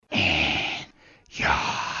your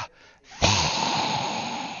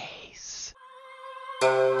face.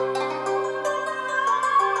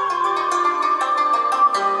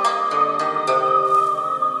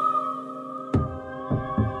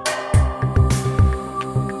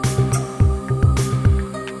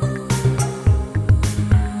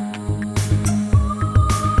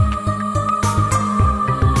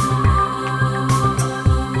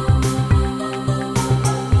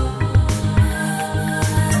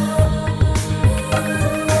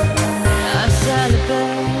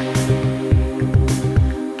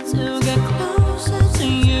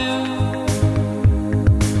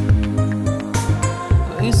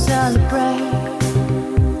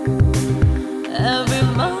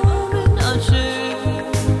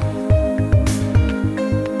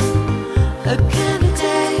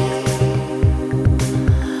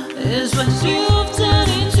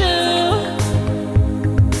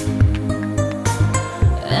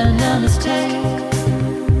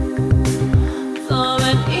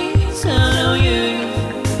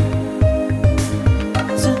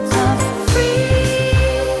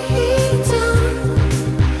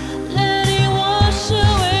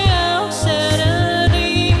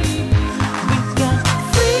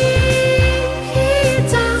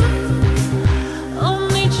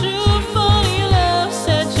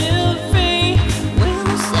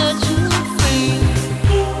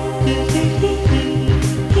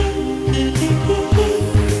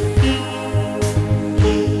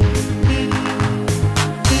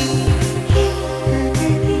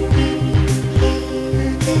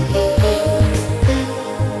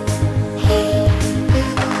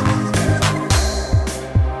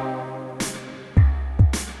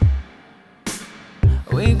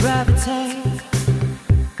 We gravitate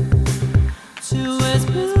towards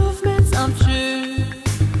movements of truth.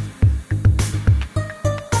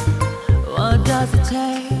 What does it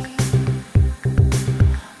take?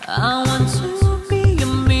 I want to be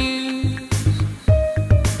your muse.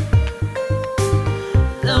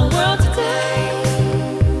 The world today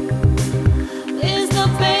is not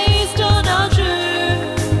based on our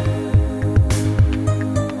truth.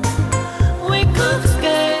 We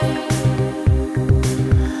confiscate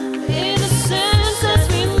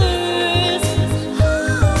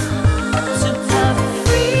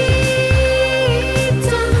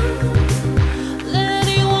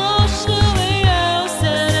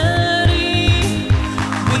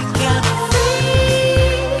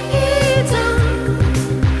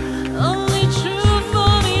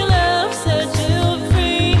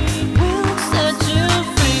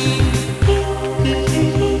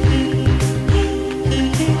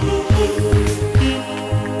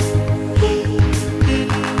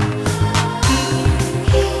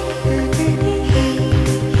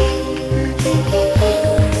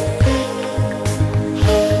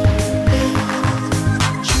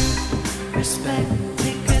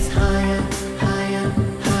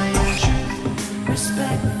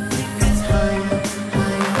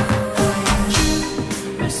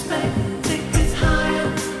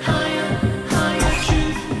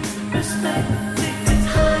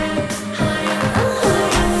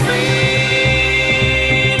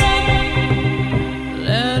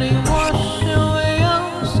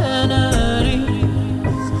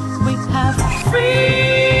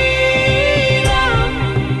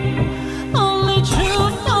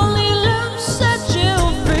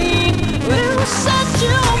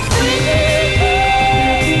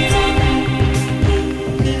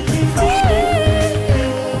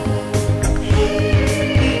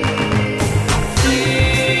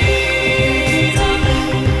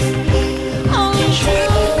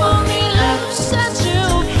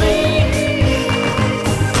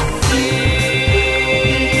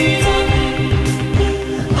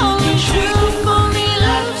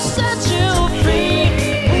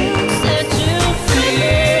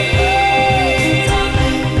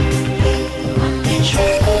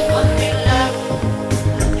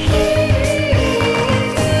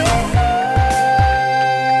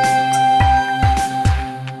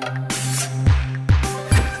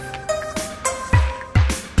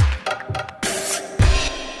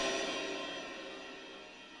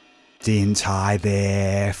Didn't I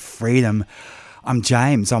there? Freedom. I'm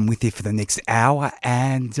James. I'm with you for the next hour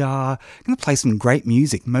and I'm going to play some great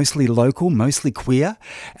music, mostly local, mostly queer.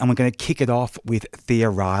 And we're going to kick it off with Thea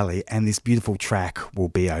Riley and this beautiful track, Will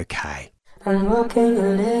Be Okay. I'm walking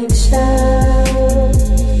on eggshells.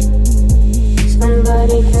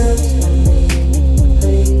 Somebody come to me,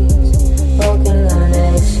 please. Walking on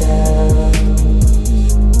eggshells.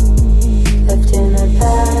 Left in a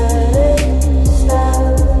padded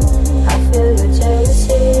cell. I feel your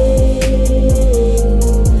jealousy.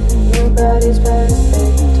 Nobody's better.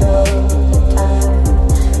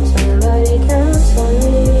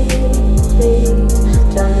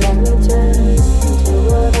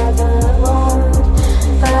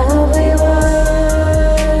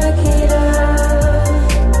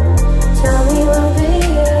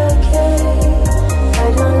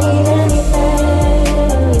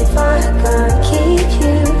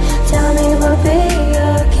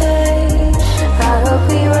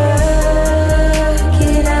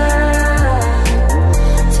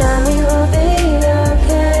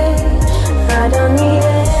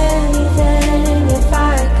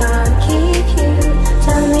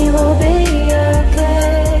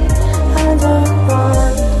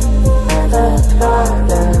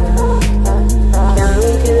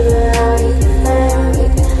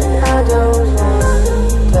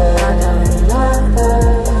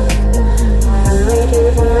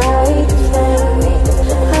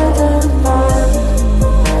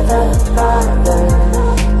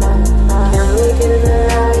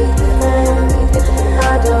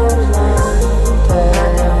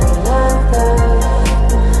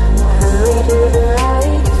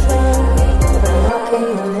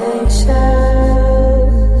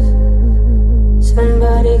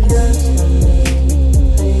 Somebody come to me,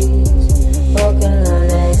 please. Walking on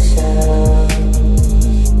eggshells,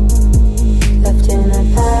 left in a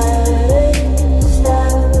pedestal.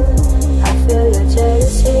 I feel your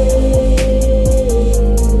jealousy.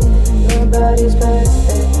 Nobody's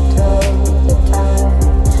perfect all the time.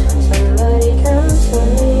 Somebody come to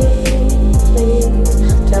me, please.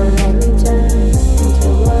 Don't let me turn into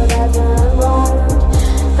what I don't want.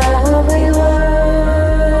 I hope we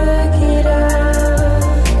work it out.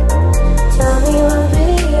 Tell me we'll be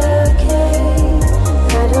okay.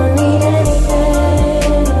 I don't need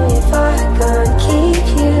anything if I can't keep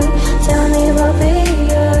you. Tell me we'll be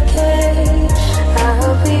okay. I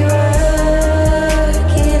hope we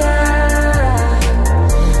work it out.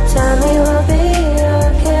 Tell me we'll be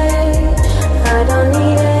okay. I don't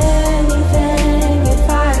need anything if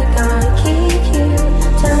I can't keep you.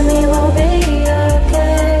 Tell me we'll be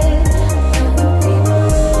okay. I hope we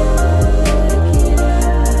work it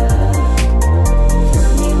out.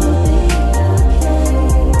 Tell me we'll be okay.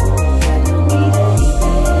 I don't need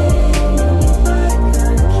anything if I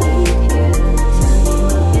can't keep you. Tell me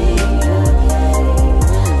we'll be okay.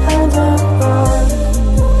 I don't want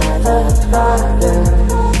another problem.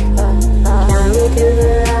 Can we do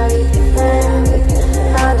the right thing?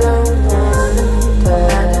 I don't want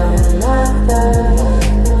another.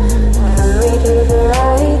 Can we do the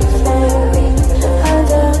right thing? I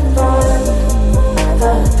don't want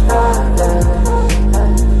another problem.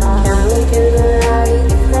 Can we do the right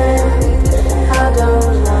thing? I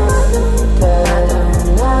don't want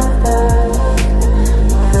another.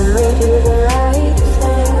 Can we do the right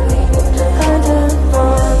thing? I don't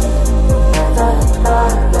want another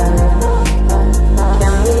problem.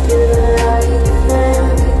 Can we do the right thing?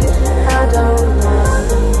 I don't want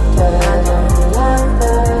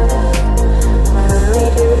another. Can we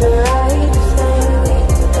do the right thing?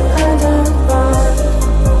 I don't want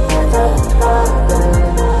another problem.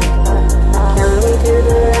 Can we do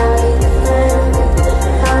the right thing?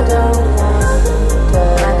 I don't want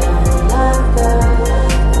another.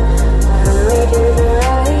 Can we do the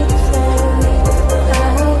right thing? I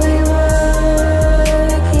hope we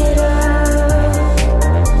work it out.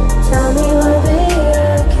 Tell me we'll be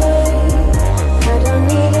okay. I don't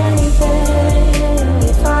need anything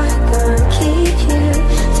if I can't keep you.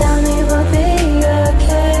 Tell me we'll be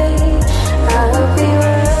okay. I hope we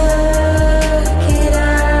work it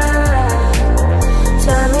out.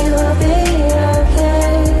 Tell me we'll be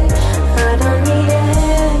okay. I don't need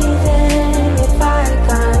anything if I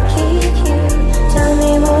can't keep you. Tell me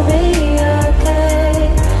we'll be okay.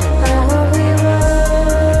 I hope we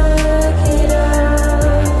work it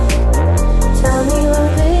out. Tell me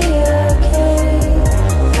we'll be okay.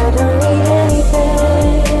 I don't need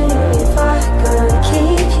anything if I can't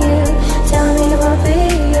keep you. Tell me we'll be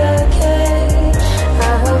okay.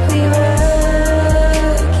 I hope we work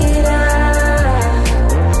it out.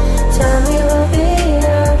 Tell me we'll be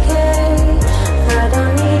okay. I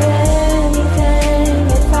don't need anything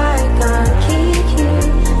if I can't keep you.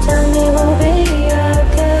 Tell me we'll be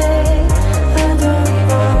okay. I don't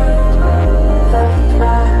want a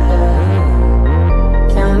problem.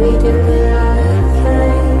 Can we do the right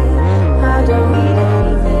thing? I don't need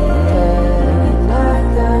anything if I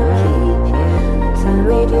can't keep you. Can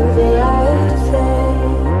we do the right thing?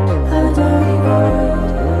 I don't want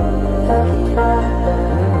a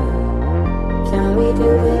problem. Can we do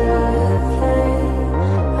the right thing?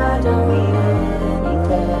 I don't need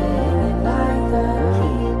anything if I can't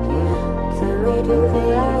keep you. Can we do the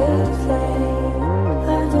right thing?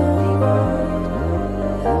 I don't want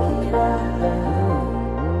a problem.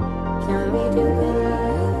 Can we do the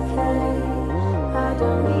right thing? I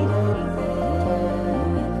don't need anything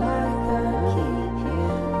if I can't keep you.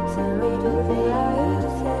 Can we do the right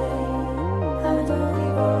thing? I don't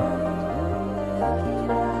want a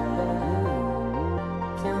problem.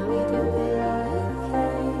 Can we do the right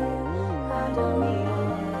thing? I don't need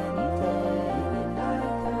anything if I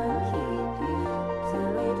can't keep you. Can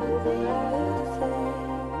we do the right thing?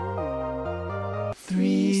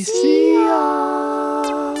 3CR.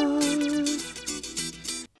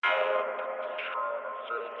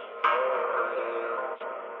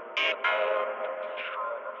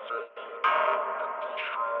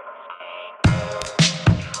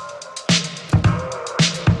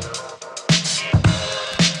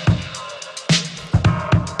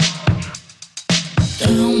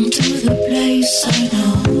 Down to the place I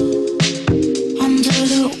know, under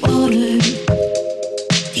the water,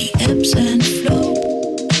 the ebbs and flow.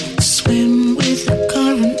 Swim with the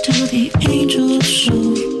current till the angels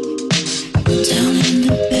show. Down in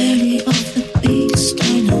the belly of the beast I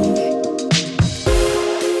know.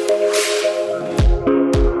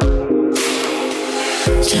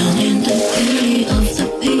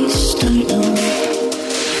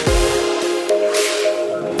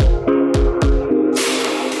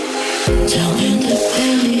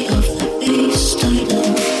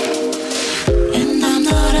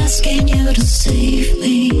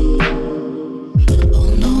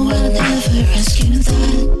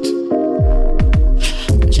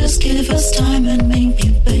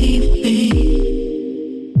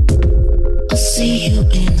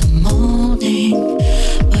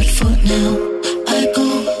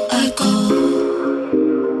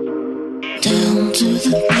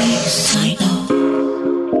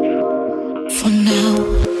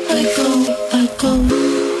 I go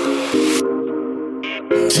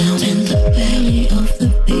down in the belly of the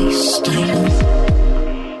beast. I know.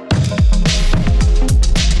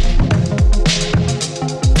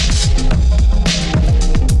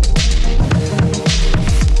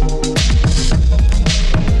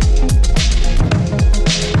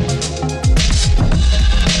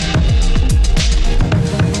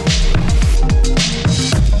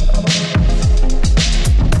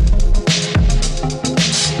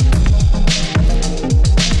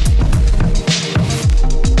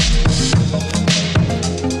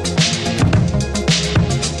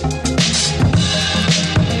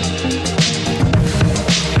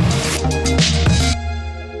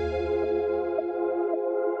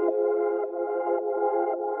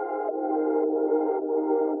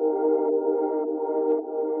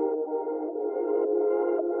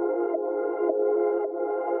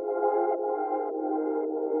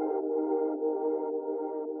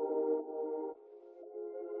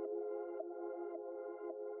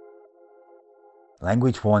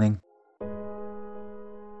 Language warning.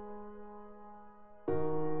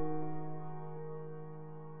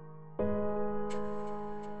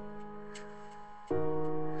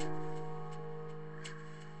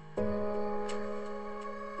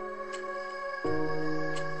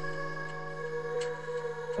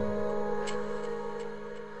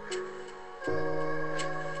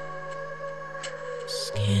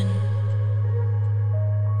 Skin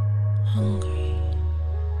hungry,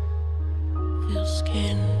 feel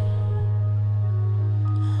skin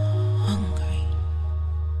hungry,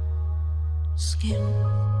 skin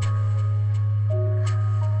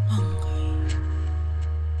hungry,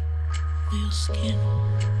 feel skin,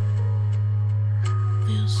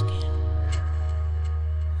 feel skin.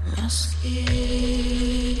 My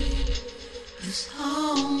skin is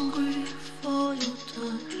hungry for your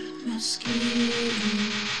touch. My skin,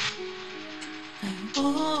 I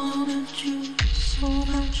wanted you so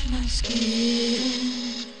much. My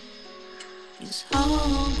skin is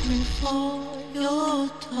hungry for your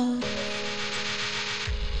touch,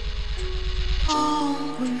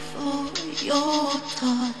 hungry for your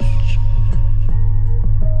touch.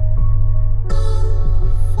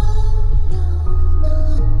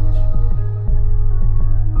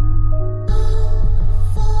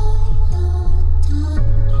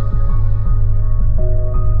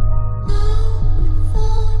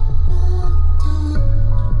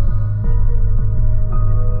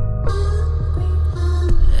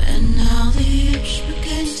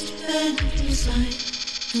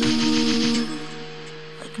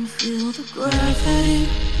 Feel the gravity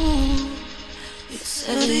pull. It's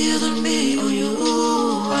heavier than me or you.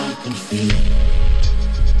 I can feel it.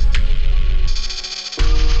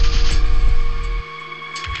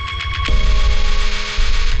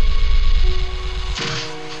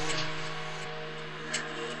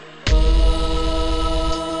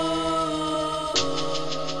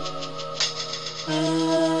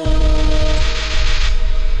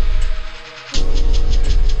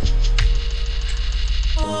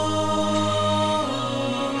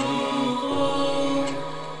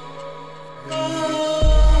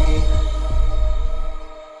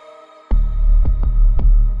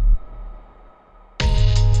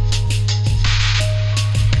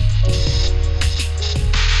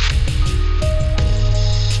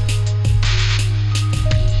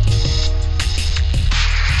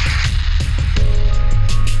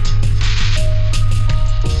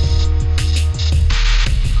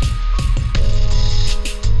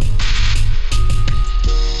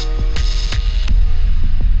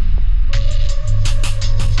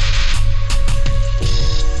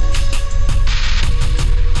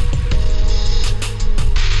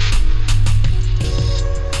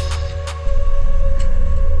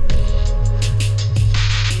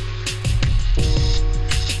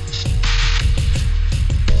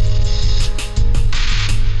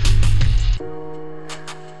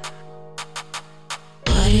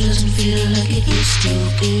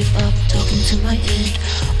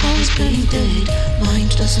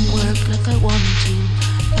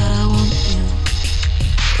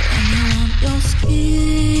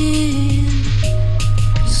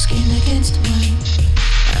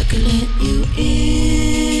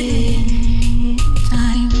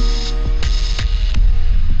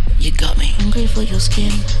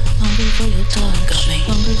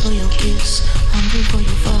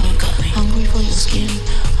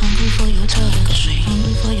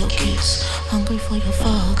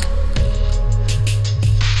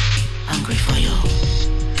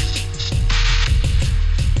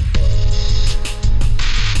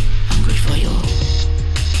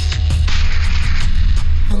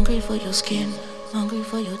 For your skin, hungry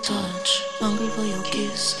for your touch, hungry for your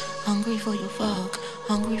kiss, hungry for your fuck,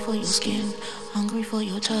 hungry for your skin, hungry for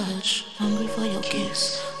your touch, hungry for your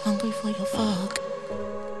kiss, hungry for your fuck,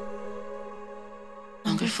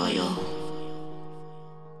 hungry for your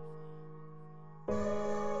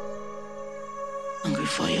hungry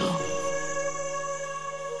for your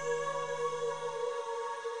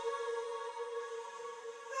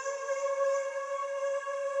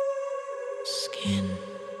skin.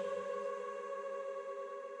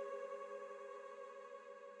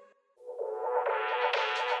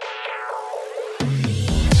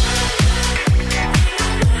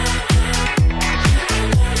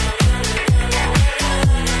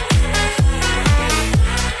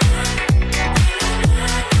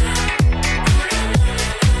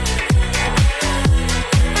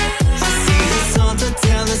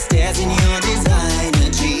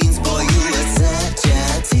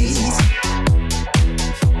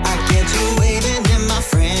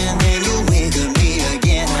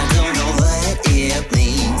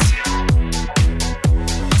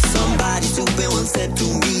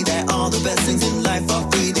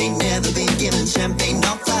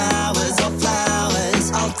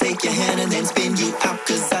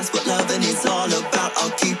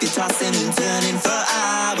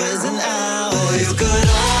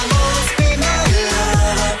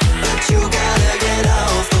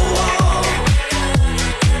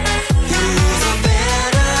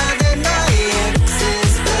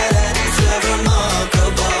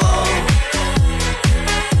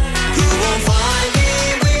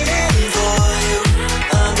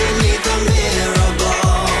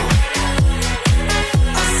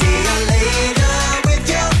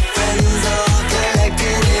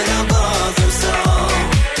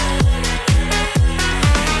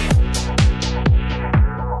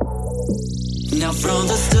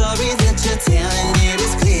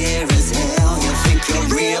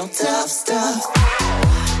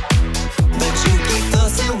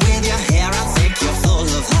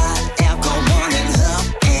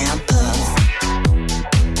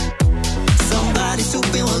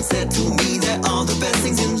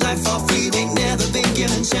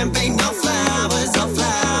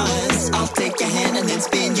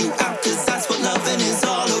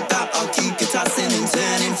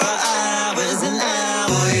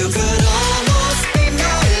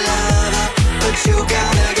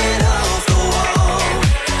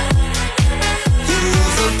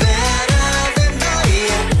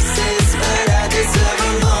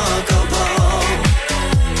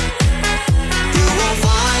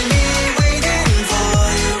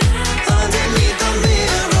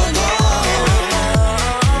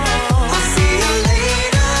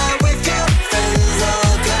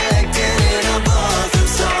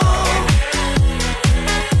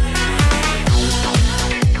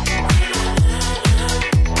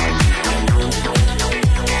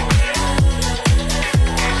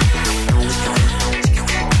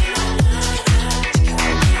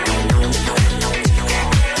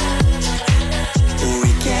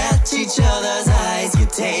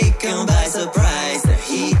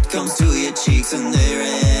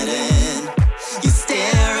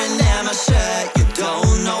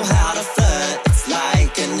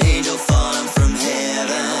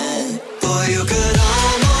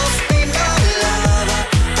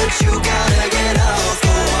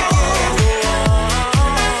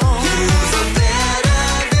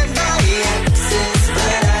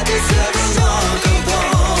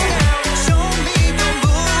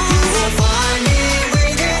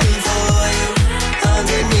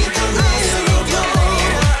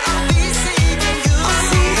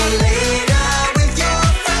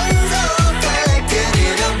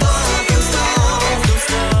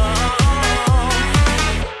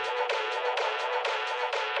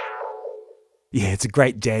 Yeah, it's a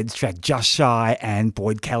great dance track. Just Shy and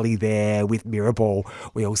Boyd Kelly there with Mirrorball.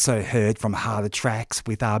 We also heard from Harder Tracks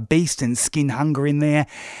with Beast and Skin Hunger in there.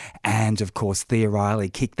 And of course, Thea Riley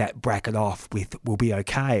kicked that bracket off with We'll Be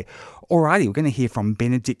Okay. Alrighty, we're going to hear from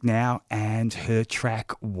Benedict now and her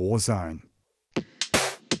track Warzone.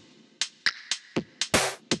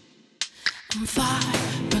 I'm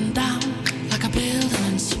firing down like a building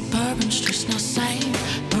in suburban streets, not sane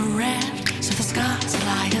but red. So the scars of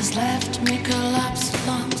liars left me collapsed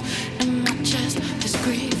lungs in my chest. This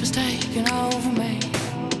grief has taken over me.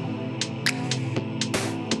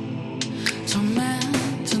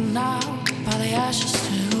 Tormented now by the ashes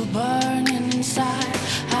still burning inside.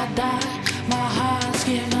 I die, my heart's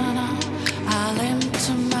given up. I limp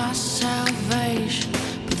to my salvation,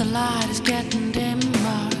 but the light is getting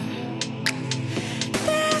dimmer.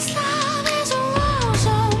 This love is a war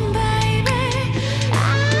zone, baby.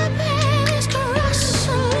 Our pain is corrupted.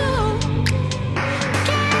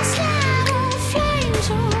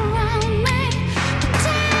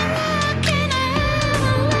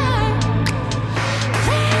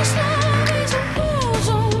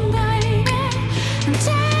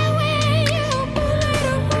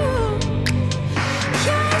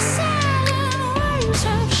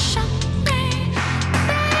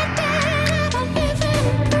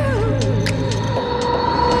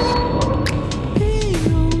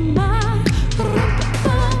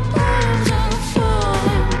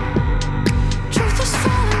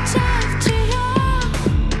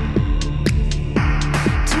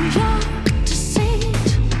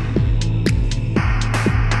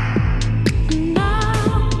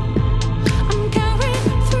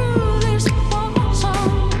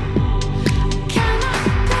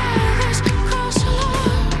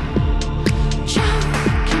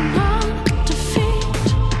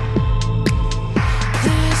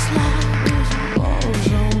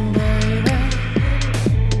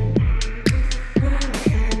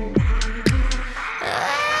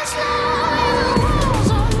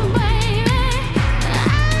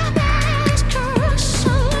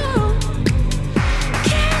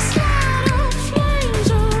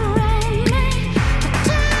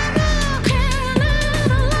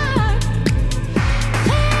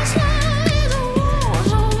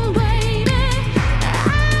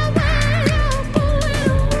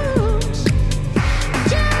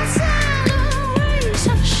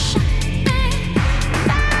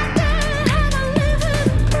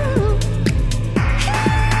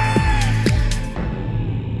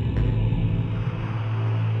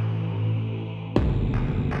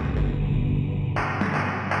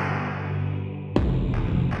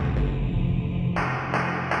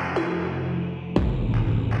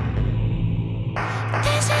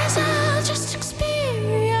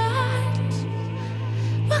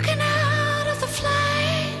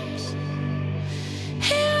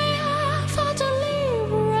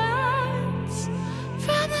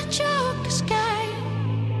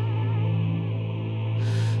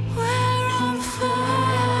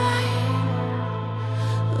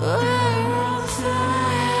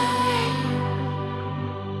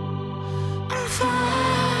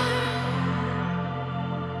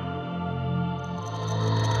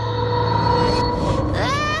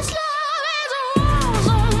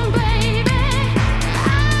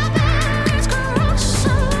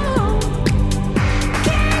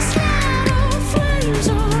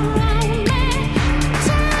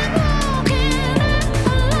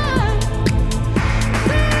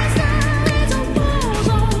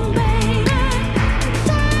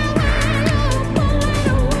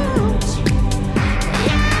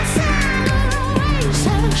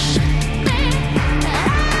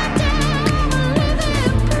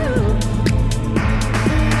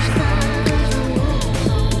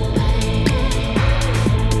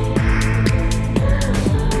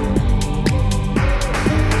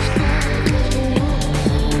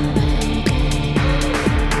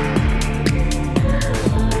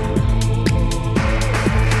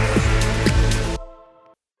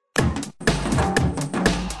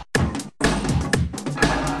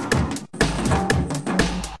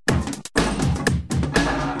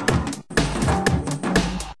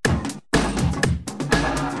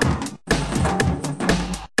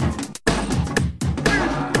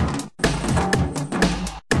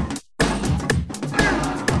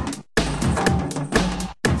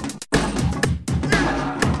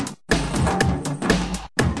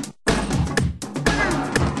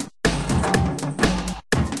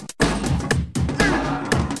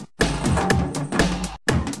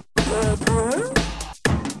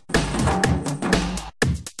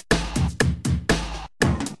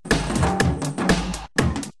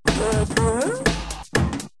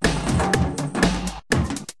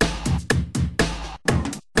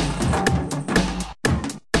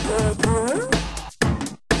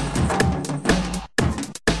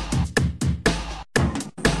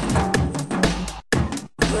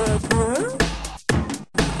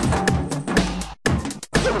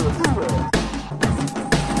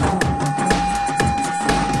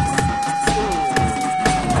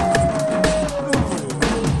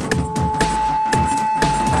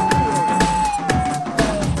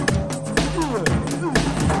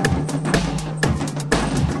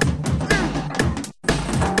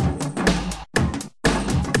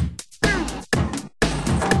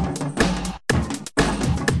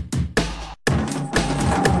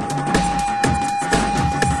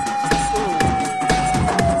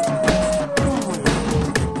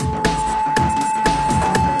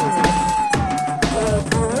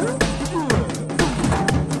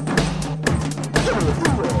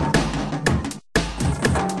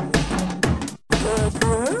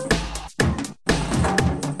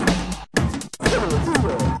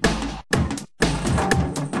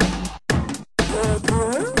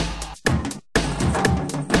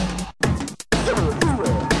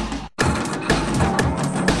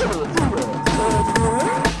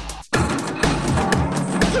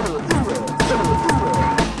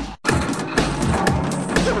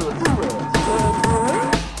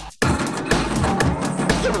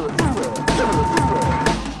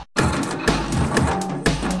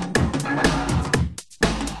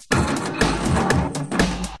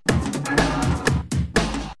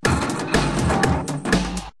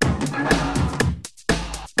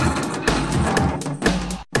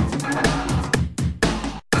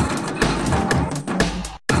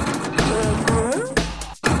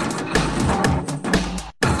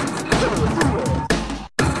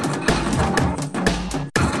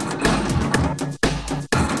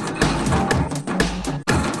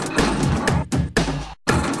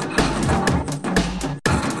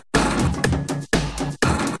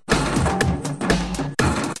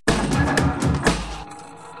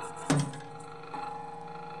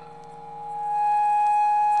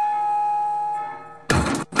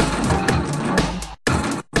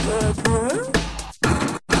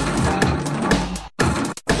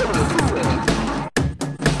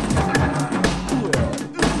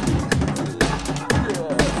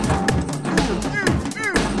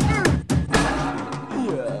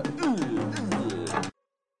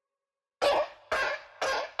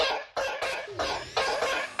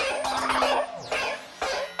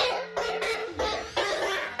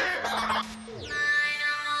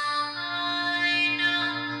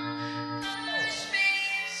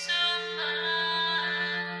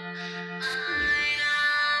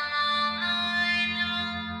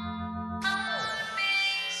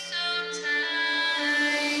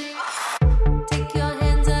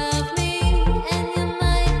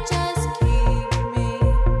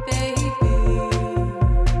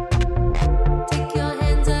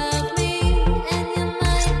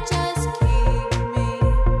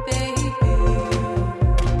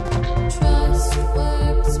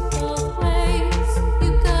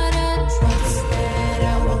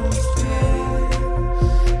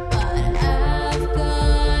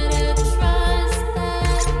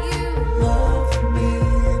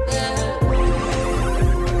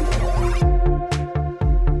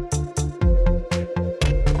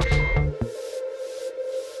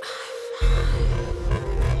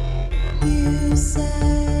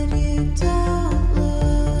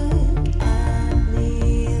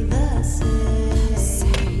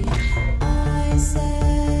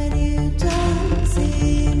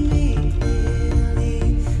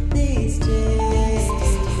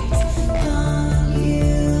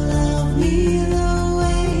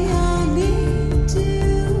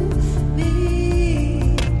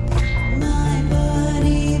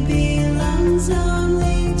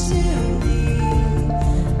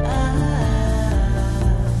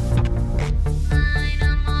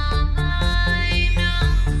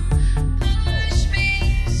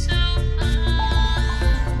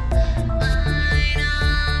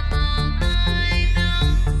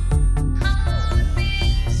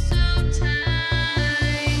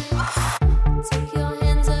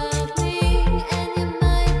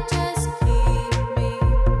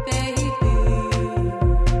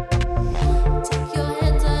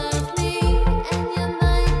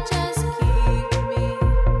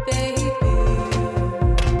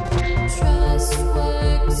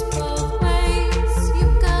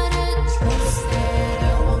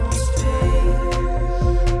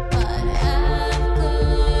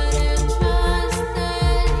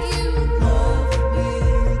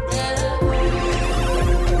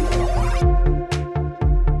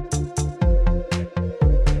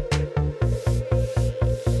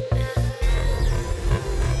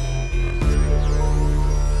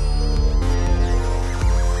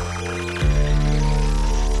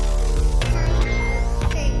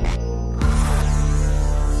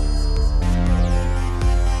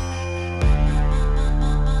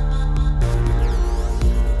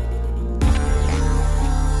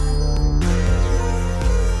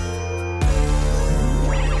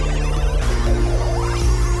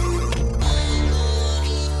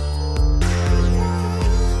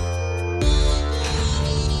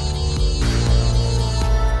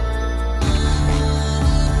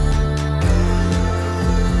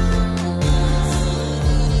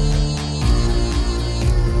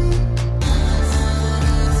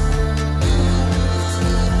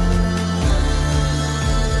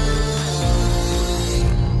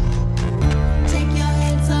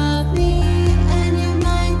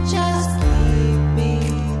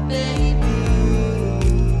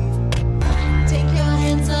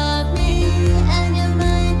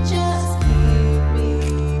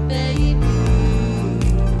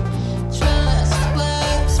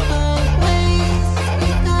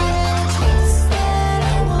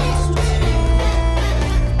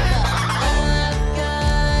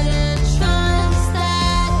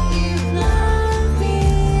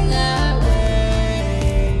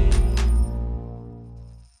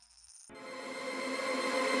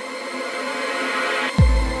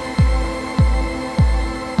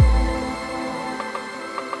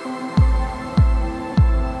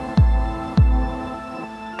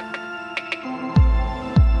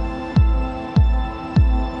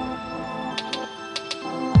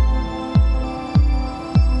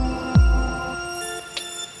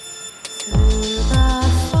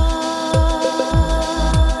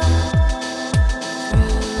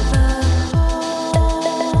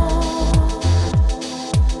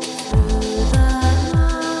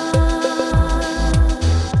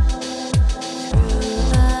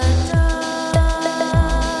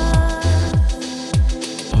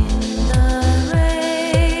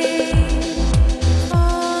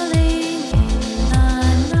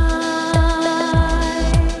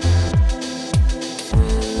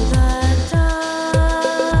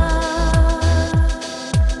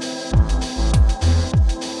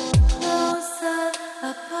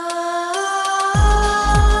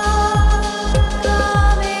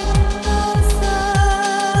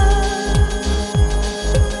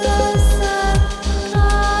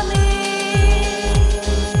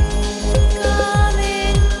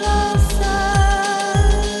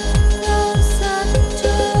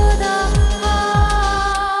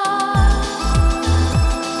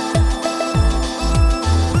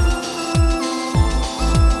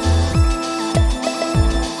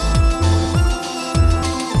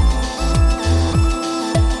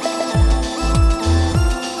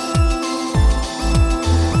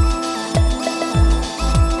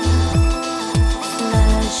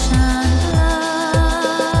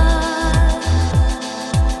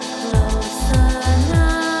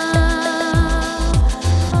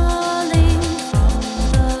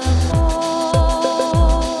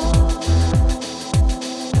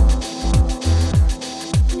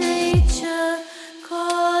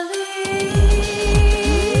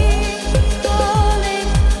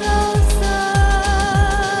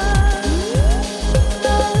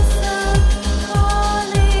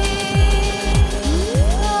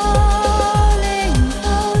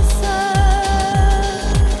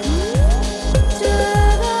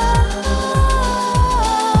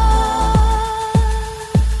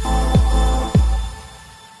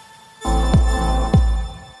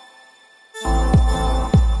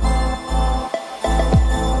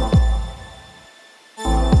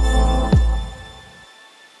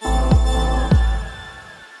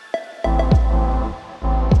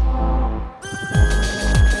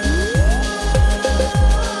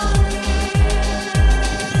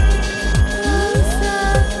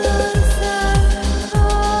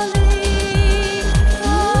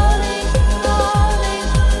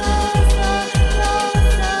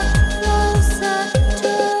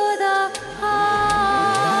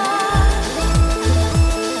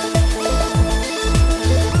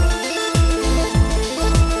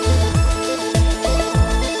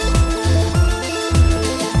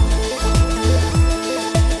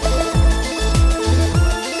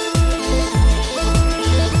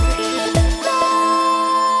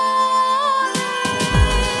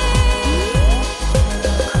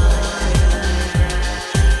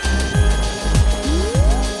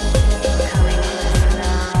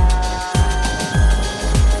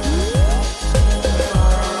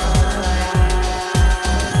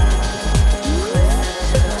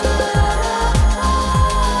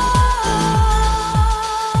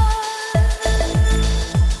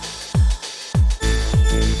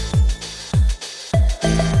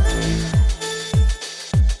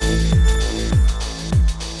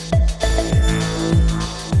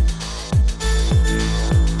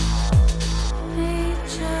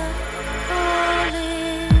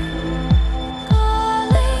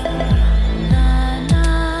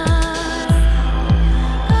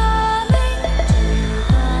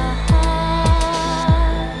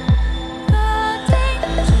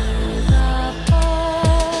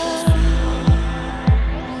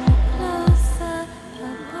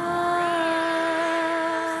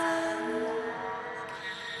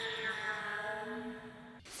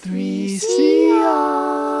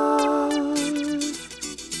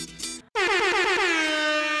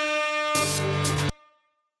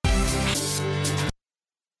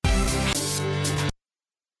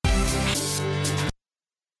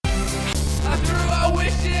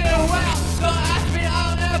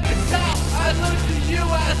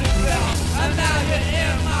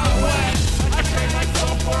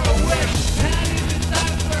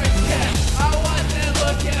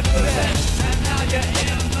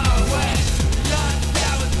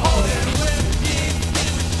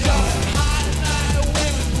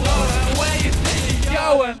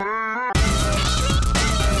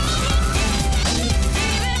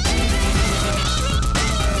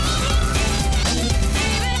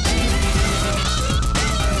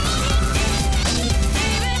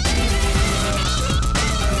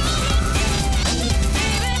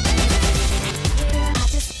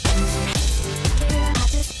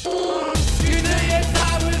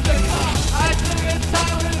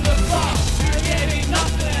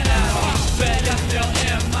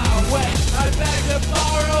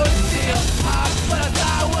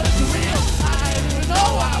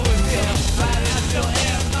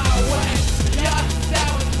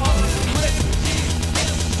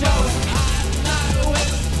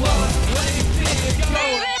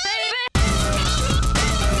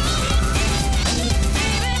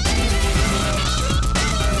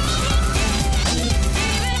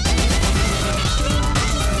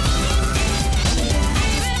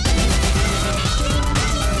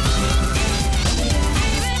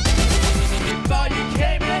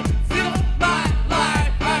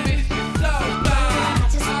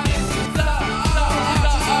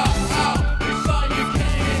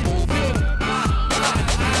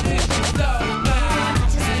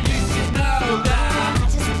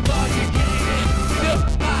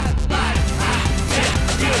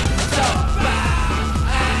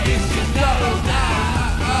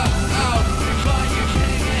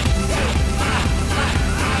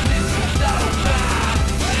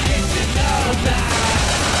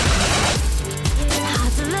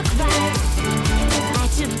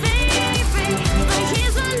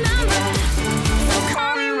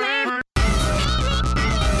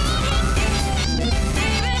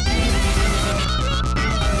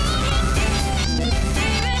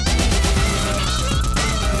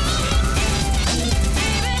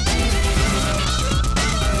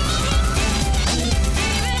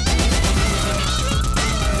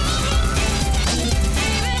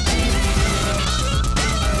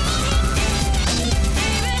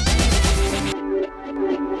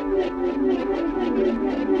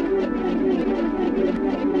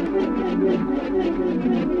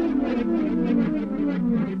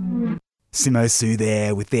 Simo Sue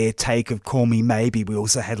there with their take of Call Me Maybe. We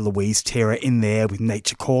also had Louise Terra in there with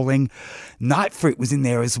Nature Calling. Night Fruit was in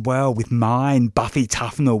there as well with Mine, Buffy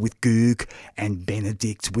Tufnell with Goog, and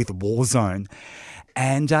Benedict with Warzone.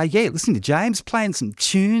 And listen to James playing some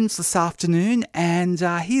tunes this afternoon. And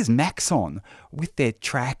here's Maxon with their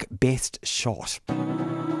track Best Shot.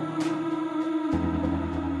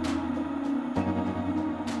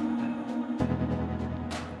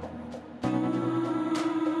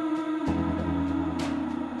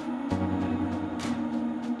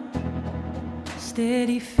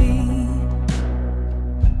 Steady feet,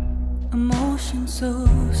 emotion so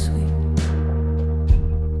sweet.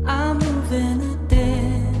 I move in a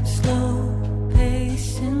dead slow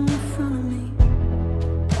pace in front of me.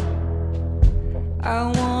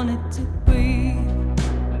 I wanted to breathe,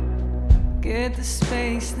 get the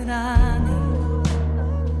space that I need.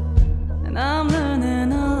 And I'm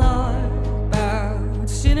learning a lot about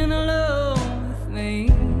sitting alone with me.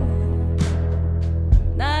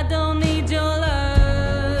 And I don't need your love.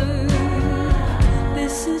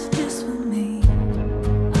 This is just for me.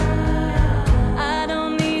 I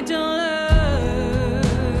don't need your love.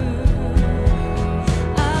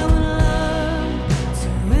 I would love to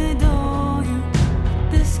adore you.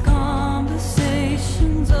 This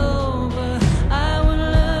conversation's over. I would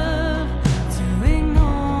love to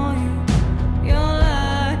ignore you. Your life.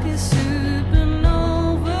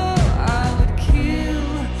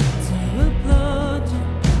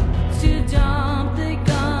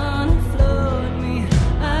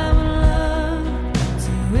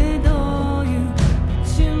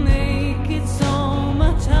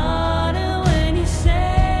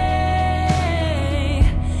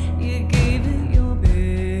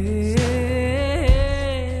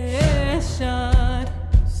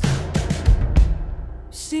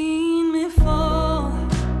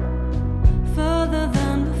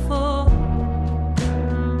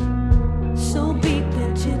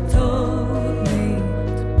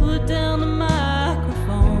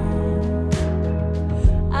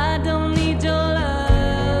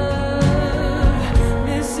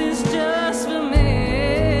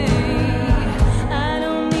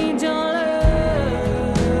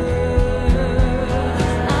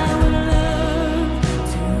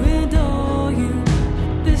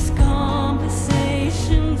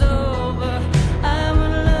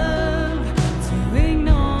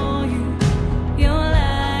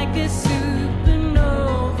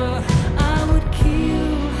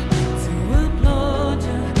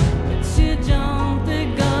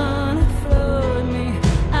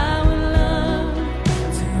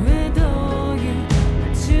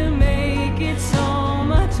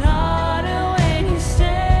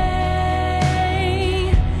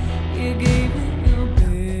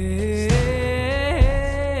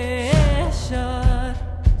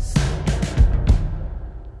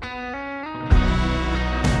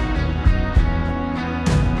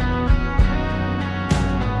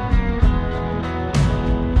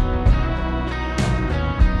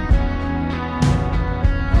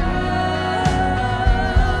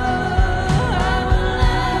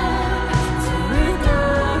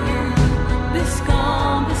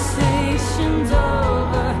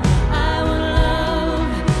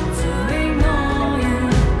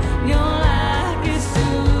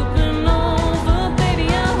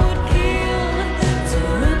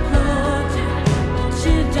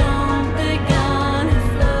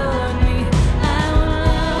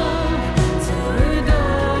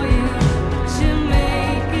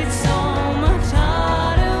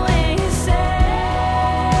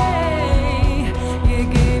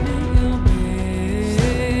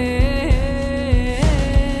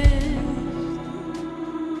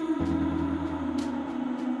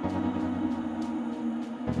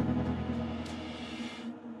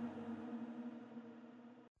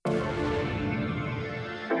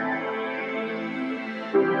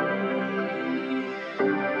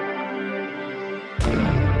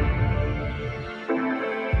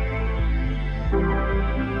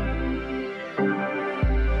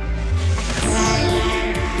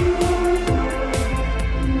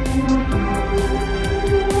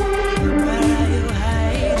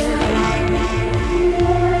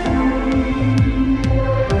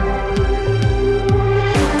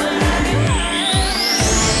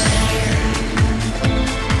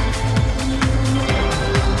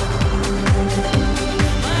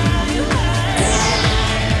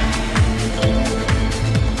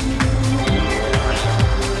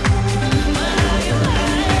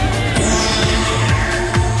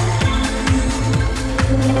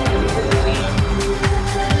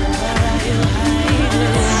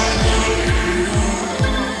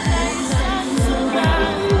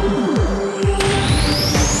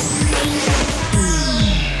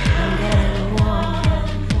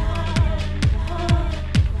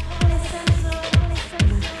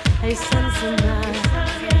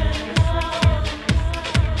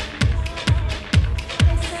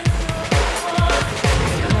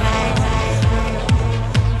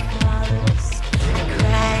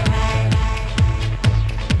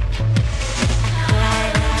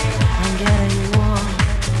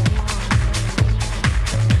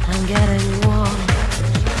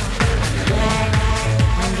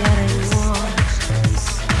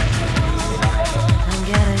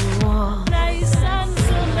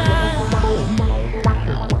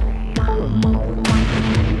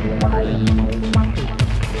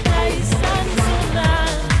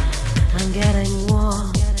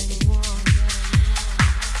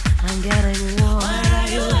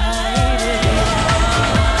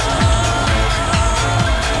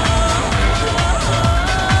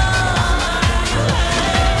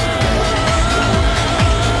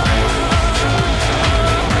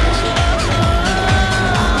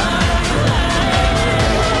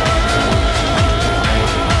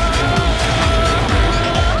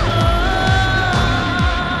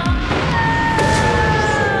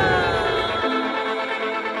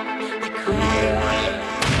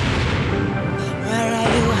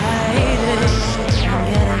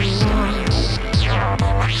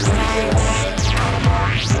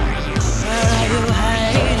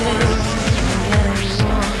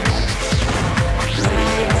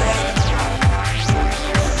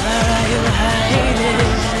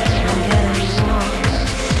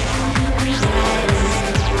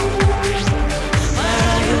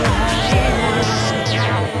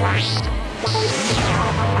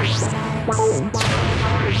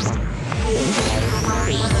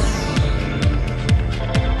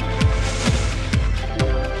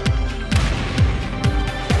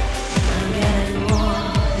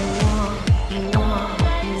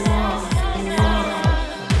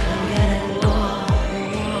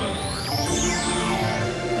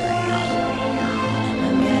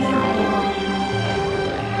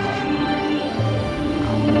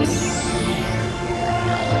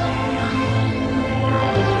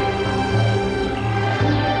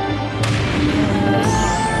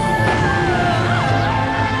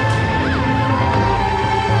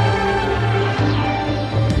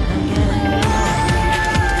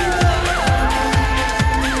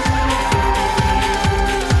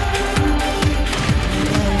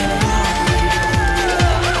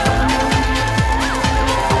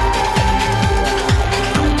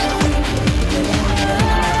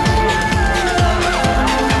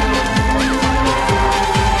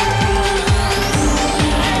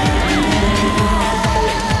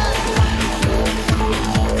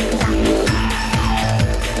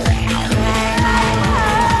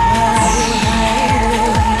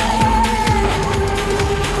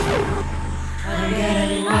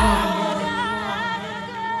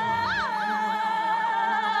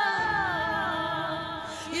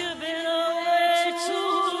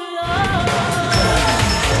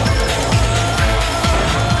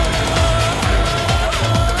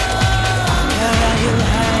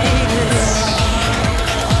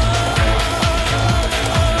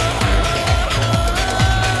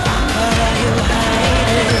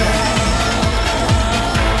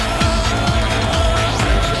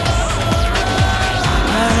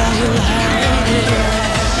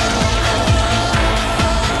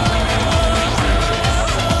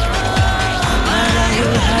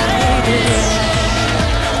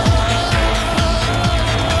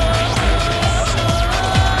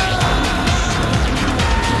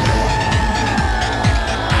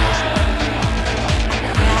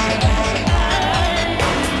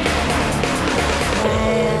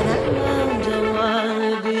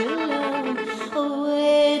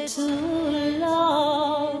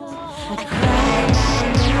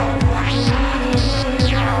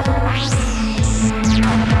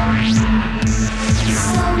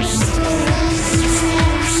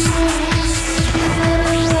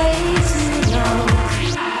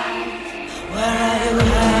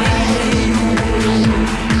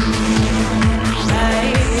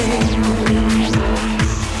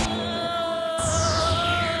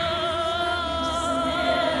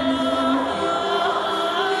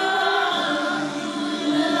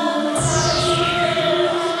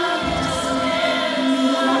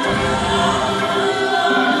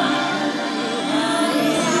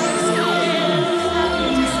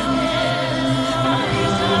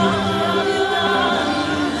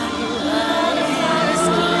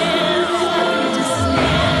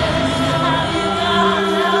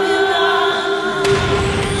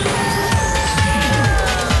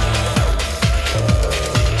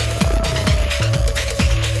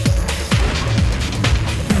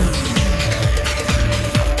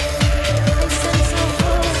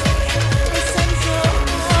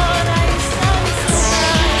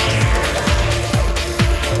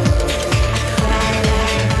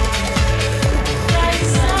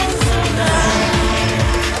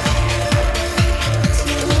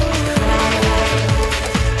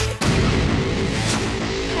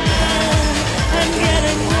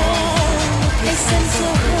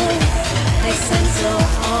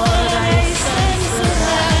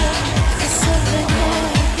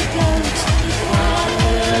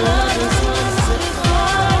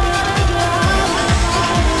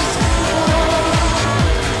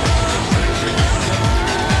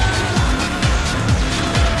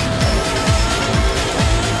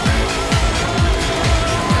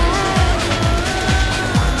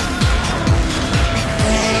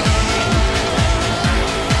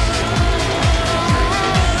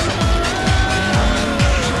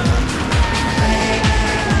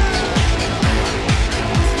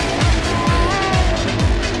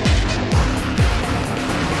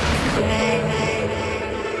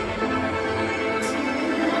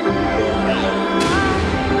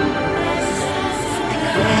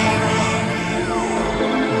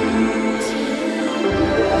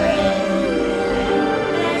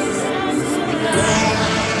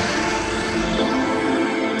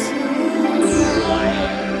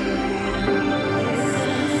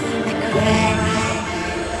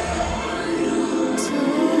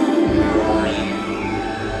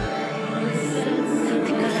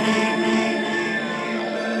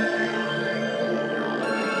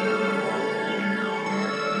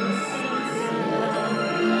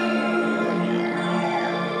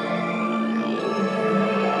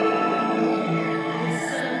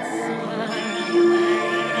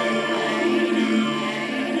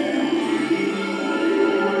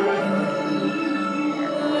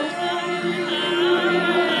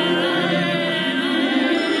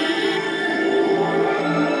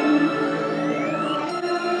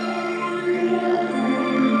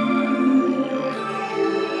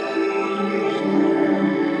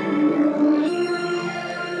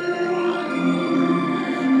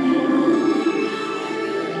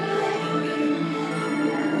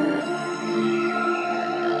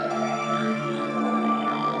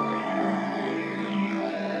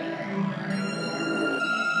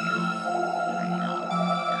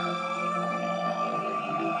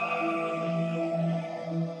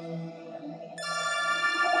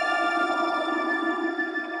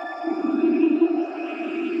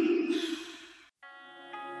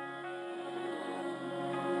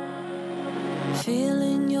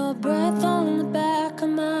 your breath on the back of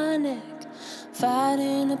my neck,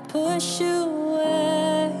 fighting to push you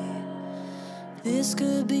away. This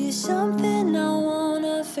could be something I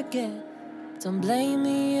wanna forget. Don't blame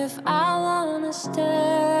me if I wanna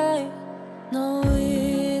stay. No,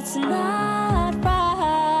 it's not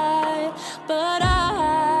right, but I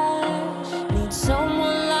need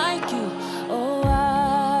someone like you. Oh,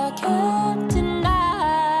 I can't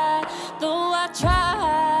deny, though I try.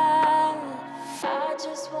 I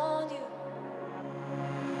just want you.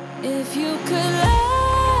 If you could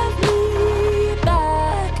love me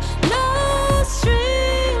back, no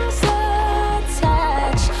strings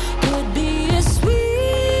attached, would be as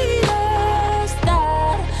sweet as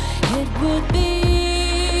that. It would be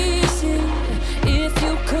easy if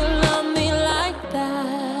you could love me like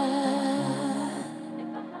that.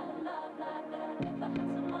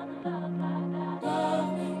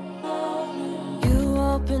 You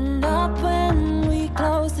opened up when we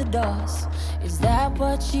closed the doors. Is that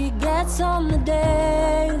what she gets on the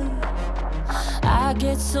daily? I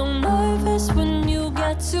get so nervous when you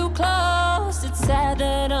get too close. It's sad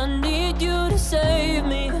that I need you to save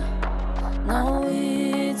me. No,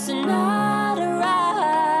 it's not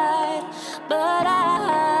right, but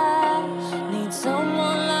I need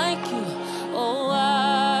someone like you. Oh,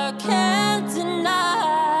 I can't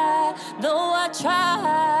deny, though I try.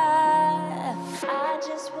 I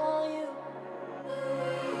just want you.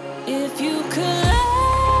 If you could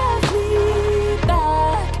love me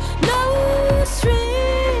back, no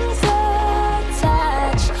strings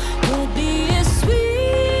attached, would be as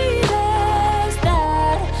sweet as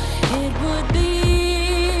that. It would be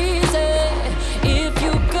easy if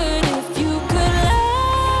you could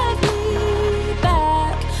love me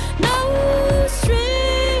back, no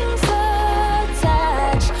strings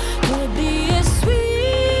attached, would be as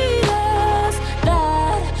sweet as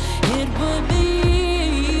that. It would be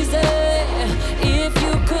easy if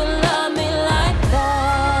you could love me like that.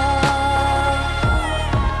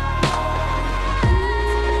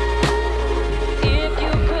 If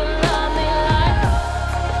you could love me like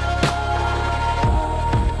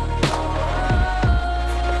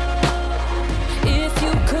If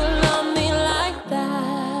you could love me like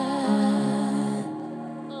that.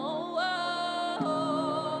 Oh,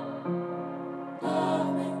 love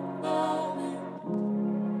me, love me.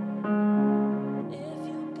 If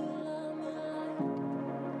you could love me like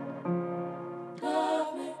love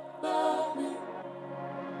me, love me.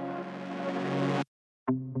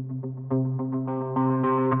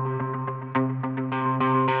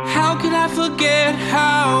 How could I forget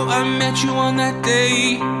how I met you on that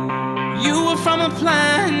day? You were from a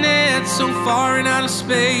planet so far in outer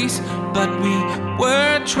space, but we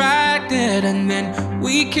were attracted and then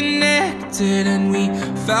we connected and we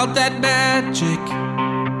felt that magic.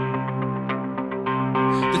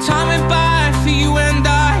 The time went by for you and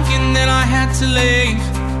then I had to leave.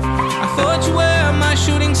 I thought you were my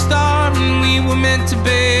shooting star and we were meant to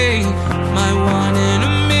be my one in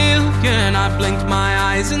a million. I blinked my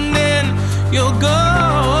eyes and then you're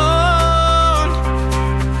gone.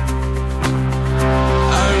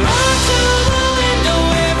 I run to the window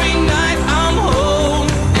every night I'm home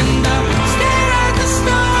and I stare at the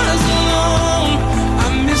stars alone. I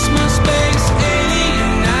miss my space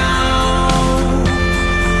alien now.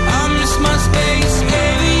 I miss my space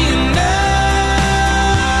alien now.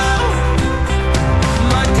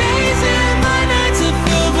 My days and my nights are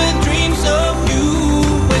filled with dreams of you,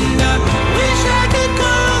 and I wish I could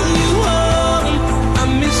call you home. I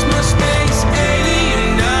miss my space alien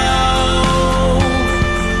now.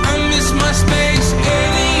 I miss my space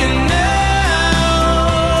alien now.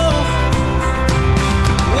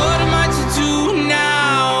 What am I to do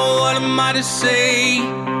now? What am I to say?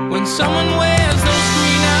 When someone wears those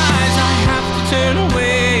green eyes, I have to turn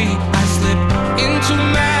away. I slip into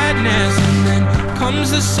madness and then comes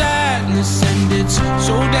the sadness, and it's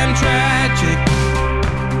so damn tragic.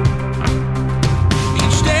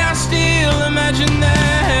 Each day I still imagine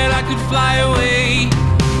that I could fly away.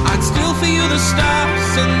 I'd steal for you the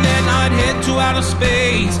stars and then I'd head to outer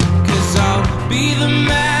space. 'Cause I'll be the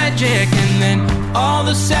magic and then all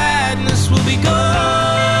the sadness will be gone.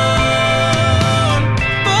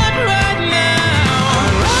 But right now I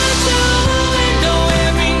run to the window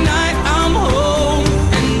every night I'm home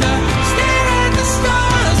and I stare at the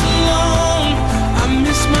stars alone. I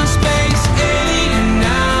miss my space alien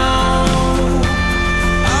now.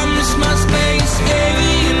 I miss my space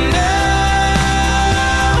alien now.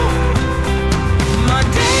 My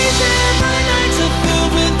days and my nights are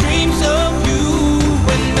filled with dreams of you,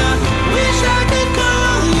 and I wish I could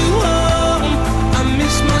call you home. I miss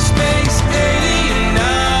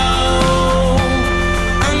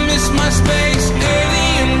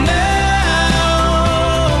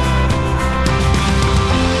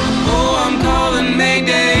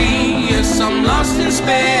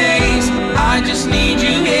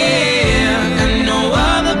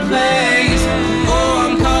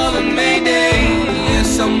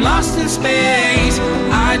space.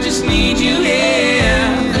 I just need you here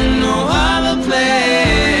and no other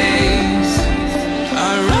place.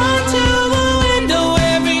 I run to the window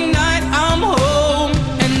every night I'm home,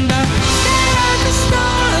 and I stare at the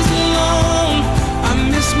stars alone. I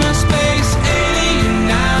miss my space alien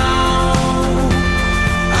now.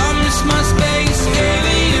 I miss my space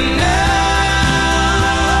alien now.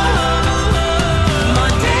 My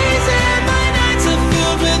days and my nights are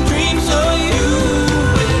filled with dreams of you,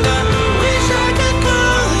 and I wish I could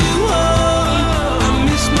call you home. I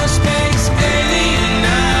miss my space alien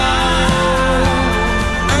now.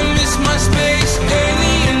 I miss my space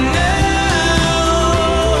alien now.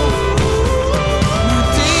 My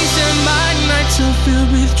days and my nights are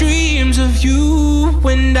filled with dreams of you,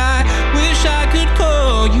 and I wish I could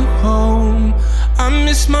call you home. I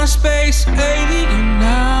miss my space alien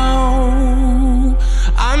now.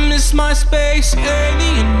 I miss my space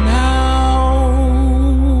alien now.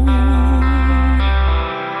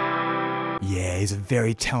 Yeah, he's a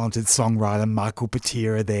very talented songwriter, Michael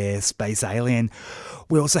Patira there, Space Alien.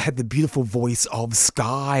 We also had the beautiful voice of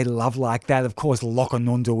Sky, Love Like That. Of course,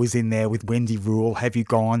 Lokanunda was in there with Wendy Rule, Have You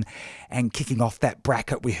Gone? And kicking off that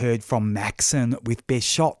bracket, we heard from Maxon with Best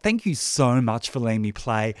Shot. Thank you so much for letting me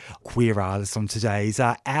play queer artists on today's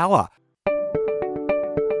hour.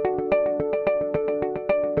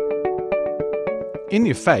 In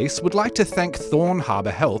Your Face would like to thank Thorn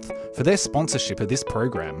Harbour Health for their sponsorship of this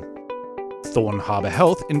program. Thorn Harbour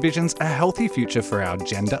Health envisions a healthy future for our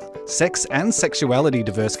gender, sex and sexuality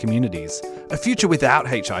diverse communities, a future without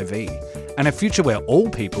HIV, and a future where all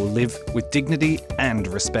people live with dignity and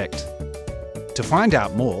respect. To find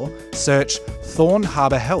out more, search Thorn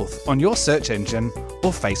Harbour Health on your search engine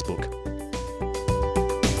or Facebook.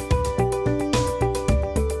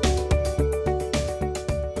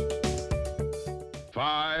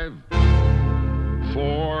 Five,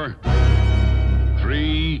 4,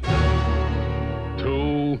 3,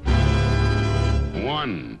 2,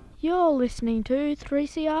 1. You're listening to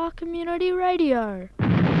 3CR Community Radio.